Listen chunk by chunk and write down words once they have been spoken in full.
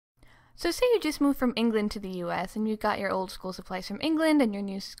So say you just moved from England to the US and you got your old school supplies from England and your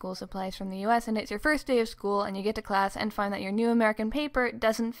new school supplies from the US, and it's your first day of school and you get to class and find that your new American paper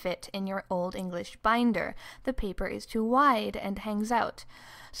doesn't fit in your old English binder. The paper is too wide and hangs out.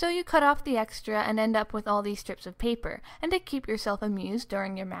 So you cut off the extra and end up with all these strips of paper, and to keep yourself amused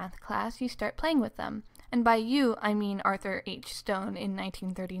during your math class, you start playing with them. And by you, I mean Arthur H. Stone in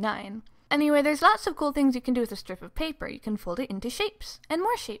 1939. Anyway, there's lots of cool things you can do with a strip of paper. You can fold it into shapes, and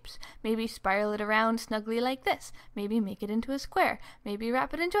more shapes. Maybe spiral it around snugly like this. Maybe make it into a square. Maybe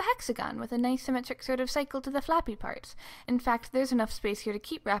wrap it into a hexagon with a nice symmetric sort of cycle to the flappy parts. In fact, there's enough space here to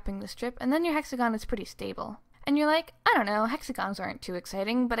keep wrapping the strip, and then your hexagon is pretty stable. And you're like, I don't know, hexagons aren't too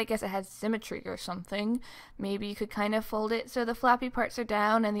exciting, but I guess it has symmetry or something. Maybe you could kind of fold it so the flappy parts are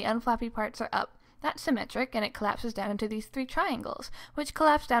down and the unflappy parts are up. That's symmetric, and it collapses down into these 3 triangles, which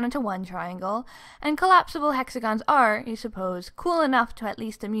collapse down into 1 triangle, and collapsible hexagons are, you suppose, cool enough to at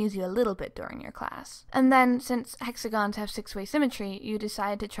least amuse you a little bit during your class. And then, since hexagons have 6-way symmetry, you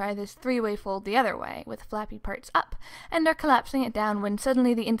decide to try this 3-way fold the other way, with flappy parts up, and are collapsing it down when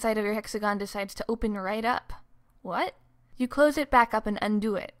suddenly the inside of your hexagon decides to open right up. What? You close it back up and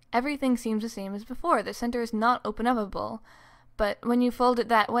undo it. Everything seems the same as before. The center is not open-upable. But when you fold it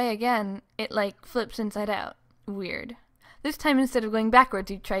that way again, it flips inside out. Weird. This time instead of going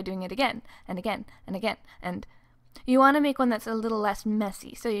backwards, you try doing it again, and again, and again, and you want to make one that's a little less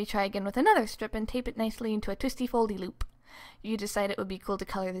messy, so you try again with another strip and tape it nicely into a twisty foldy loop. You decide it would be cool to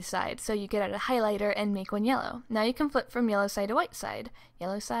color the side, so you get out a highlighter and make one yellow. Now you can flip from yellow side to white side.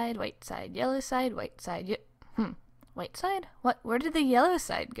 Yellow side, white side, yellow side, white side, white side? What? Where did the yellow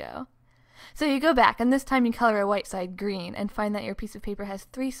side go? So you go back, and this time you color a white side green, and find that your piece of paper has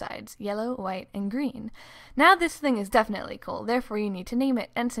 3 sides, yellow, white, and green. Now this thing is definitely cool, therefore you need to name it,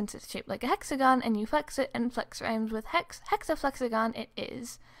 and since it's shaped like a hexagon, and you flex it, and flex rhymes with hexaflexagon it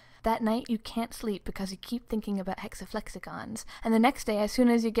is. That night you can't sleep because you keep thinking about hexaflexagons, and the next day, as soon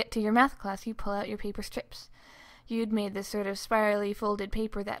as you get to your math class, you pull out your paper strips. You'd made this sort of spirally folded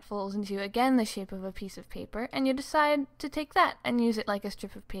paper that folds into, again, the shape of a piece of paper, and you decide to take that and use it like a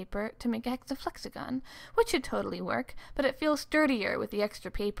strip of paper to make a hexaflexagon, which should totally work, but it feels sturdier with the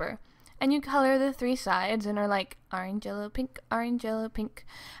extra paper. And you color the 3 sides and are like, orange, yellow, pink,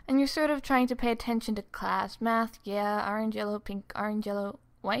 and you're sort of trying to pay attention to class. Math, yeah, orange, yellow, pink, orange, yellow,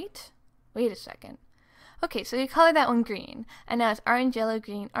 white? Wait a second. Okay, so you color that one green, and now it's orange, yellow,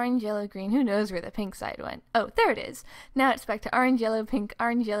 green, who knows where the pink side went? Oh, there it is. Now it's back to orange, yellow, pink,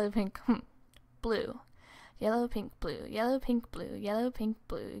 blue. Yellow, pink, blue, yellow, pink, blue, yellow, pink,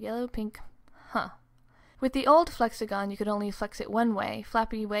 blue, yellow, pink, With the old flexagon, you could only flex it one way,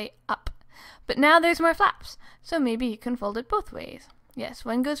 flappy way up. But now there's more flaps, so maybe you can fold it both ways. Yes,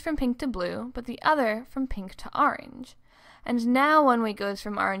 one goes from pink to blue, but the other from pink to orange. And now one way goes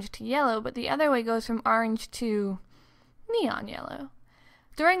from orange to yellow, but the other way goes from orange to neon yellow.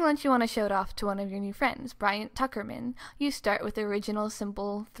 During lunch, you want to show it off to one of your new friends, Bryant Tuckerman. You start with the original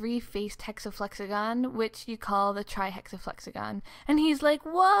simple 3-faced hexaflexagon, which you call the trihexaflexagon. And he's like,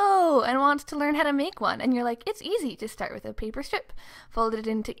 whoa, and wants to learn how to make one. And you're like, it's easy. Just start with a paper strip, fold it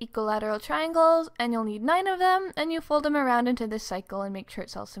into equilateral triangles, and you'll need 9 of them, and you fold them around into this cycle and make sure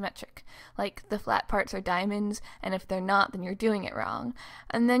it's all symmetric. Like, the flat parts are diamonds, and if they're not, then you're doing it wrong.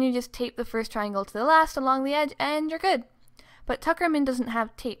 And then you just tape the first triangle to the last along the edge, and you're good. But Tuckerman doesn't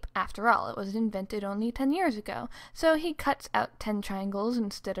have tape, after all. It was invented only 10 years ago, so he cuts out 10 triangles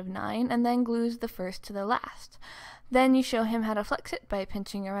instead of 9, and then glues the first to the last. Then you show him how to flex it by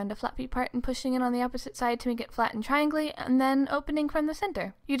pinching around a flappy part and pushing it on the opposite side to make it flat and triangly, and then opening from the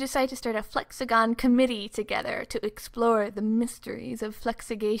center. You decide to start a flexagon committee together to explore the mysteries of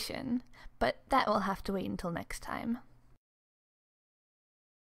flexigation, but that will have to wait until next time.